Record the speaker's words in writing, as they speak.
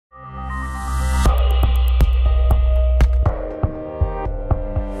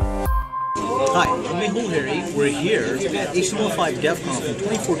Hi, I'm Mehul Hari. We're here at HTML5 Dev Conf in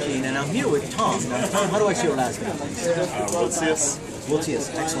 2014, and I'm here with Tom. Now, Tom, how do I say your last name, please? Wiltzius.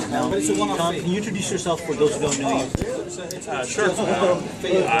 Wiltzius, excellent. Now, Tom, can you introduce yourself for those who don't know you? Sure.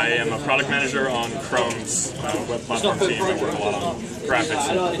 I am a product manager on Chrome's web platform team. I work a lot on graphics.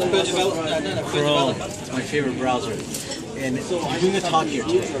 Chrome, it's my favorite browser. And you're doing a talk here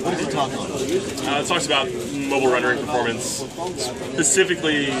today. What is the talk on? It talks about mobile rendering performance,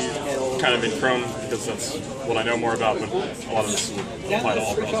 specifically kind of in Chrome, because that's what I know more about, but a lot of this would apply to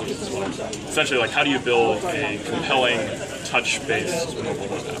all browsers as well. Essentially, like, how do you build a compelling touch-based mobile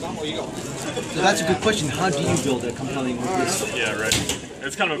web app? So that's a good question. How do you build a compelling web app? Yeah, right.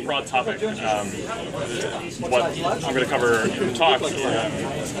 It's kind of a broad topic. What I'm going to cover in the talk is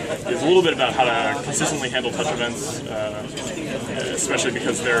a little bit about how to consistently handle touch events, especially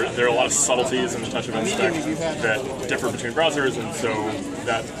because there are a lot of subtleties in the touch event stack that differ between browsers, and so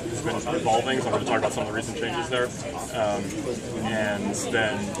that has been evolving. So I'm going to talk about some of the recent changes there. And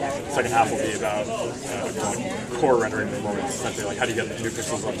then the second half will be about core rendering performance, essentially like how do you get new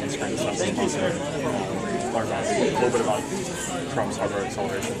pixels up on the screen as fast as possible. A little bit about Chrome's hardware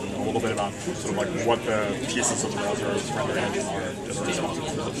acceleration, and a little bit about sort of like what the pieces of the browser's rendering engine are just responsive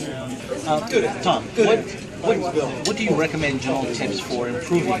to this. Tom, what do you recommend general tips for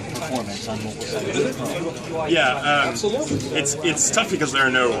improving performance on mobile sites? Yeah, it's tough because there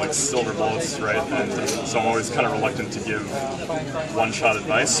are no like silver bullets, right? And so I'm always kind of reluctant to give one-shot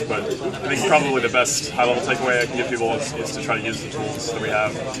advice. But I think probably the best high-level takeaway I can give people is to try to use the tools that we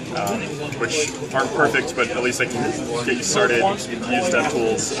have, which aren't perfect, but at least they can get you started. Use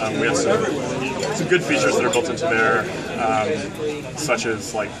DevTools. We have some good features that are built into there, such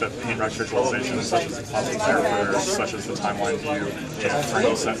as like the paint visualization, such as the positive character, such as the timeline view in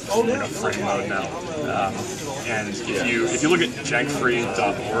frame mode now. And if you look at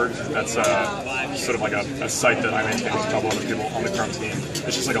jankfree.org, that's sort of like a site that I maintain with a couple other people on the Chrome team.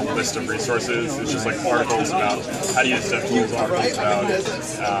 It's just like a list of resources. It's just like articles about how to use DevTools, articles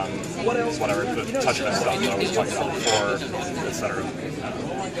about whatever the touch event stuff that I was talking about before, etc.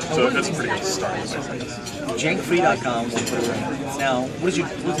 So that's a pretty good starting place, I guess. Jankfree.com. Now, what's the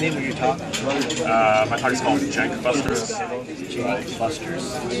name of your talk? My talk is called Jankbusters. Jankbusters.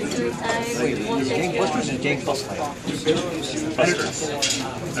 Wait, is it Jankbusters or Jankbusters? Busters.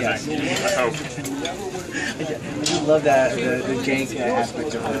 Yes. I hope. I do love that, the jank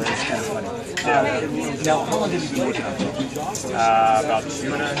aspect of it. It's kind of funny. Now, how long have you been working on it? About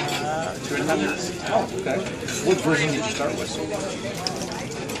 2.5 years. Oh, okay. What version did you start with?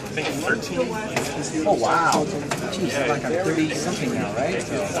 I think 13. Oh wow! Jeez, yeah, like I'm 30 something now, right?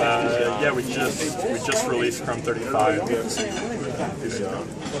 Yeah, we just released Chrome 35. Okay,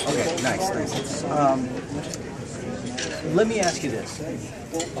 nice. Let me ask you this.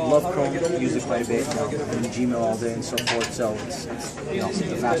 I love Chrome, use it quite a bit, I'm in Gmail all day and so forth, so it's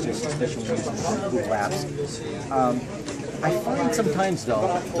the fastest, especially when you're using Google Apps. I find sometimes,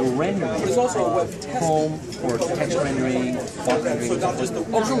 though, the rendering of Chrome or text rendering, font rendering,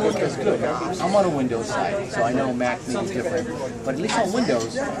 doesn't work as good. I'm on a Windows side, so I know Mac is different. But at least on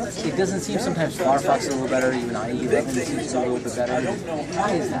Windows, it doesn't seem sometimes Firefox is a little better, even IE11 seems a little bit better.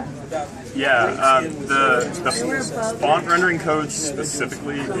 Why is that? Yeah, the font rendering code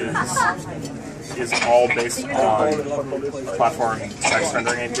specifically is all based on platform text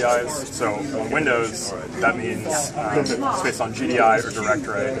rendering APIs. So on Windows, that means it's based on GDI or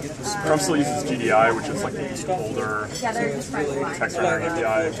DirectWrite. Chrome still uses GDI, which is like the older text rendering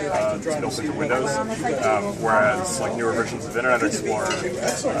API built into Windows, whereas like newer versions of Internet Explorer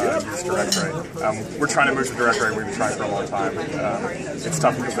use DirectWrite. We're trying to move to DirectWrite. We've been trying for a long time. It's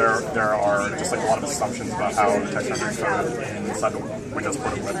tough because there are just like a lot of assumptions about how text rendering code inside the Windows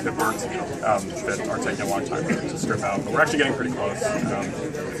port of WebKit works that are taking a long time to strip out, but we're actually getting pretty close.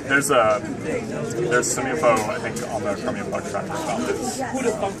 There's some info, I think, on the Chromium bug tracker about this.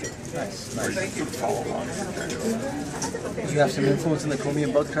 Nice. Where you can follow along. Do you have some influence in the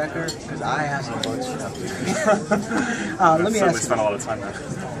Chromium bug tracker? Because I have some bugs. Let me ask you. Spent a lot of time there.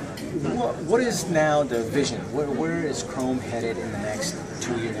 What is now the vision? Where is Chrome headed in the next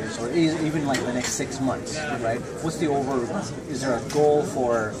 2 years, or even like the next 6 months? Right? What's the is there a goal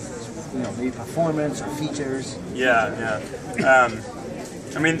for maybe performance or features? Yeah.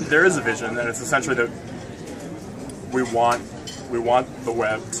 I mean, there is a vision, and it's essentially that we want the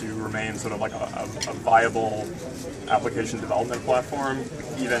web to remain sort of like a viable application development platform,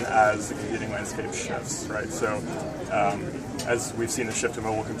 even as the computing landscape shifts, right? So, as we've seen the shift to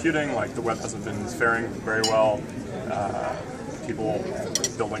mobile computing, like the web hasn't been faring very well. people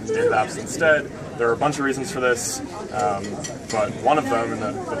building native apps instead. There are a bunch of reasons for this, but one of them, and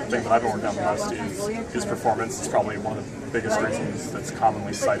the thing that I've been working on the most, is performance. It's probably one of the biggest reasons that's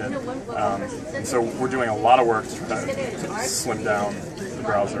commonly cited. And so we're doing a lot of work to try to slim down the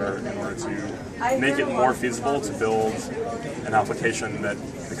browser in order to make it more feasible to build an application that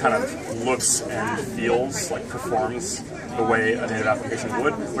kind of looks and feels like performs the way a native application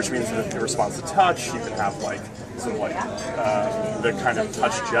would, which means that it responds to touch. You can have like sort of like the kind of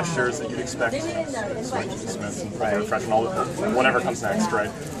touch gestures that you'd expect, like Smith and refresh and all whatever comes next,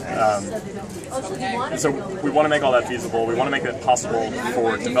 right? And so we want to make all that feasible. We want to make it possible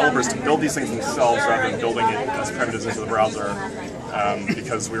for developers to build these things themselves rather than building it as primitives into the browser,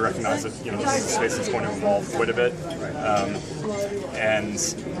 because we recognize that this is a space that's going to evolve quite a bit. And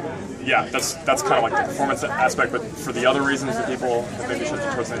yeah, that's kind of like the performance aspect. But for the other reasons that people have maybe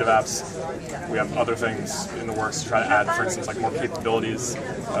shifted towards native apps, we have other things in the works to try to add, for instance, like more capabilities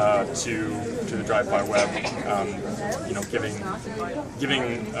to the drive-by web.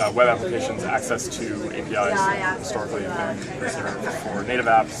 Giving web applications access to APIs historically have been reserved for native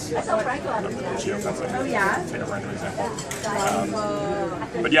apps, like geofencing, take a random example.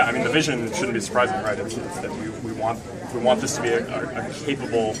 But yeah, I mean, the vision shouldn't be surprising, right? It's that we want this to be a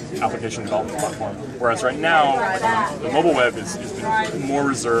capable application development platform. Whereas right now, the mobile web is more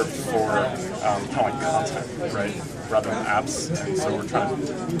reserved for kind of like content, right, rather than apps. And so we're trying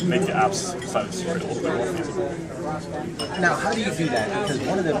to make the apps side of the story a little bit more feasible. Now, how do you do that? Because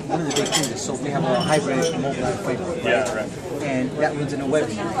one of the big things is, so we have a hybrid mobile app framework, right? Yeah, right. And that runs in a web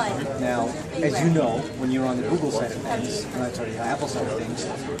view. Now, as you know, when you're on the Google side of things, the Apple side of things,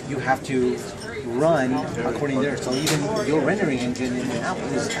 you have to run according to there. So even your rendering engine in Apple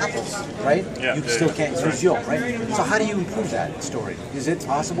is Apple's, right? Yeah, you still can't use Yo, right? So how do you improve that story? Is it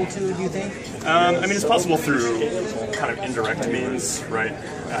possible to, do you think? I mean, it's possible through kind of indirect means, right?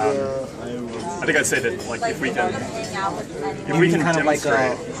 I think I'd say that, like, if we can kind of like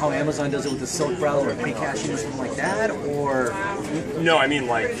demonstrate how Amazon does it with the Silk browser or pre-caching or something like that, or no, I mean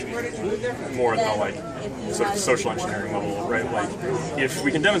like more at the like sort of social engineering level, right? Like if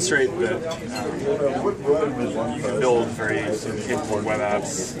we can demonstrate that you can build very sort of capable web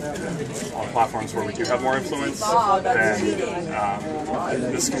apps on platforms where we do have more influence, then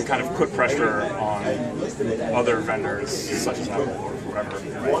this can kind of put pressure on other vendors such as Apple or whoever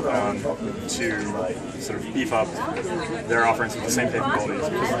to sort of beef up their offerings with the same capabilities,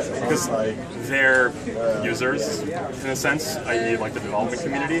 because their users, in a sense, i.e. like the development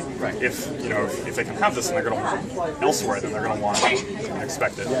community, if they can have this and they're going to want elsewhere, then they're going to want to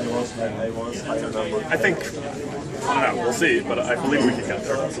expect it. I think, I don't know, we'll see, but I believe we can get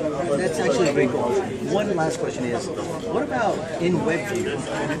there. That's actually a great goal. One last question is, what about in WebView?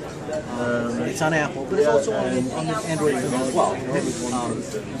 It's on Apple, but it's also on the Android phone as well.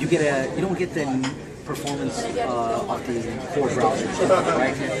 You don't get the performance of the core browsers,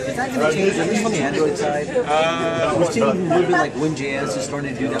 right? Is that going to change, at least on the Android side? We've seen a little bit like WinJS is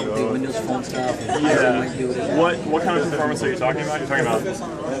starting to do that with the Windows Phone stuff. Yeah. What kind of performance are you talking about? You're talking about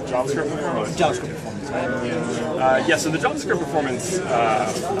JavaScript performance? JavaScript performance, right? Yeah, so the JavaScript performance,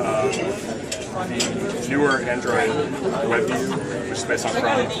 the newer Android WebView, which is based on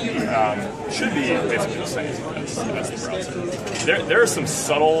Chrome, should be basically the same as the browser. There are some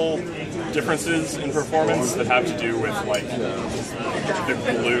subtle differences in performance that have to do with like the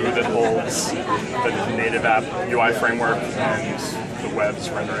glue that holds the native app UI framework and the web's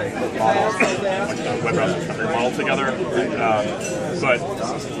rendering model, like the web browser's rendering model together. But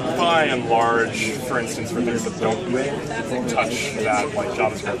by and large, for instance, for things that don't touch that, like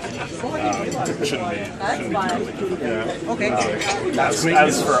JavaScript, it shouldn't be terribly different. Okay.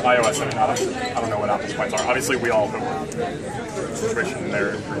 As for iOS, I don't know what Apple's plans are. Obviously, we all hope the situation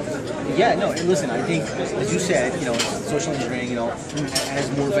there improves. Yeah, no, and listen, I think, as you said, social engineering,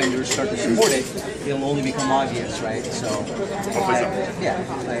 as more vendors start to support it, it'll only become obvious, right? So,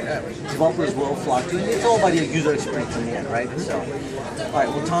 developers will flock to it. It's all about the user experience in the end, right? So, all right,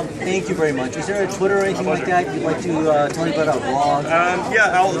 well, Tom, thank you very much. Is there a Twitter or anything like that you'd like to tell me about our blog?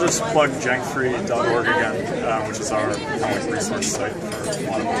 Yeah, I'll just plug jankfree.org again, which is our resource site for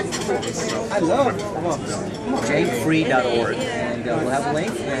a lot of performance. So, I love it. Jankfree.org. And we'll have a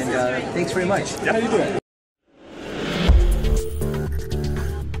link, and thanks very much. Yeah.